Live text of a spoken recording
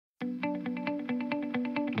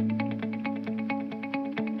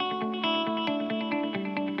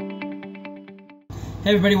Hey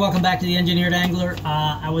everybody, welcome back to the Engineered Angler.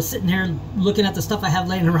 I was sitting here looking at the stuff I have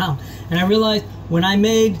laying around, and I realized when I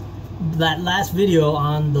made that last video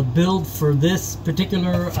on the build for this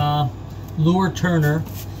particular lure turner,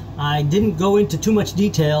 I didn't go into too much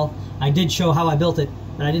detail. I did show how I built it,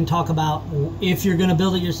 but I didn't talk about if you're going to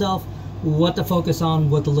build it yourself, what to focus on,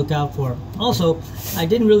 what to look out for. Also, I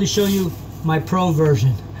didn't really show you my pro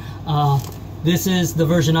version. This is the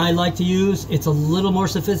version I like to use. It's a little more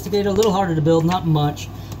sophisticated, a little harder to build, not much.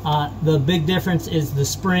 The big difference is the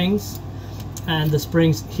springs, and the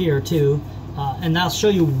springs here too. And I'll show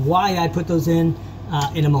you why I put those in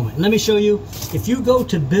a moment. Let me show you, if you go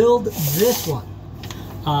to build this one,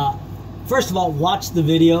 first of all, watch the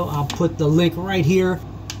video. I'll put the link right here.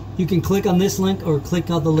 You can click on this link or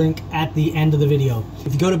click on the link at the end of the video.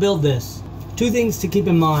 If you go to build this, two things to keep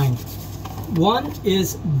in mind. One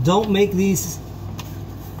is don't make these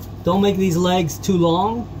legs too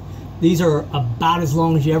long. These are about as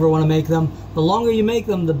long as you ever want to make them. The longer you make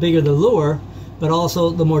them, the bigger the lure, but also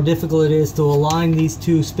the more difficult it is to align these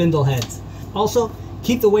two spindle heads. Also,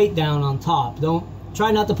 keep the weight down on top.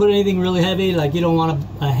 Try not to put anything really heavy, like you don't want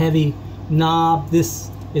a heavy knob.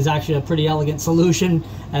 This is actually a pretty elegant solution.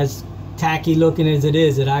 As tacky looking as it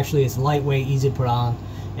is, it actually is lightweight, easy to put on.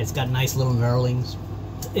 It's got nice little knurlings.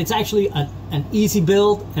 It's actually an easy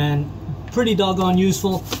build and pretty doggone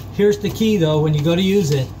useful. Here's the key though, when you go to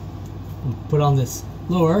use it, put on this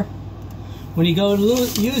lure. When you go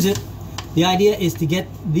to use it, the idea is to get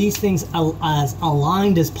these things as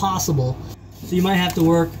aligned as possible. So you might have to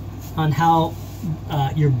work on how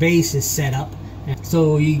your base is set up,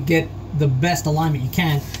 so you get the best alignment you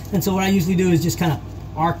can. And so what I usually do is just kind of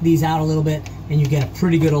arc these out a little bit, and you get a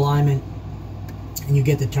pretty good alignment, and you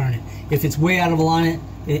get to turn it. If it's way out of alignment,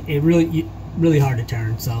 it really hard to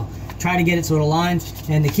turn. So try to get it so it aligns,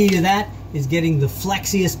 and the key to that is getting the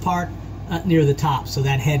flexiest part near the top, so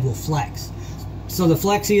that head will flex. So the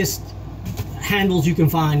flexiest handles you can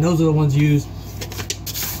find, those are the ones used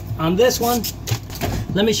on this one.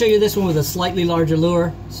 Let me show you this one with a slightly larger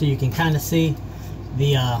lure, so you can kind of see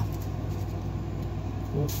the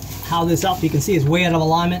how this up. You can see it's way out of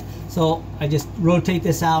alignment, so I just rotate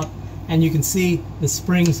this out, and you can see the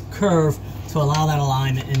springs curve to allow that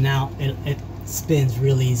alignment, and now it spins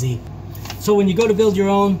real easy. So when you go to build your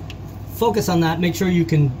own, focus on that. Make sure you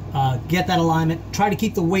can get that alignment. Try to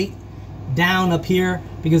keep the weight down up here,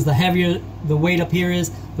 because the heavier the weight up here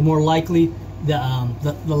is, the more likely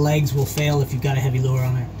the legs will fail if you've got a heavy lure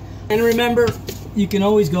on there. And remember, you can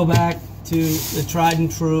always go back to the tried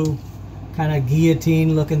and true kind of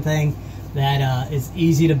guillotine looking thing that is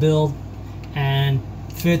easy to build and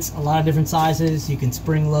fits a lot of different sizes. You can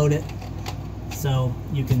spring load it, so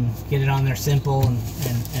you can get it on there simple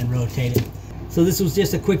and rotate it. So this was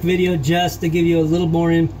just a quick video just to give you a little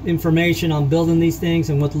more information on building these things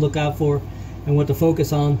and what to look out for and what to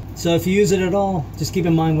focus on. So if you use it at all, just keep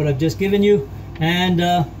in mind what I've just given you, and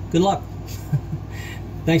good luck.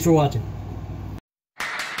 Thanks for watching.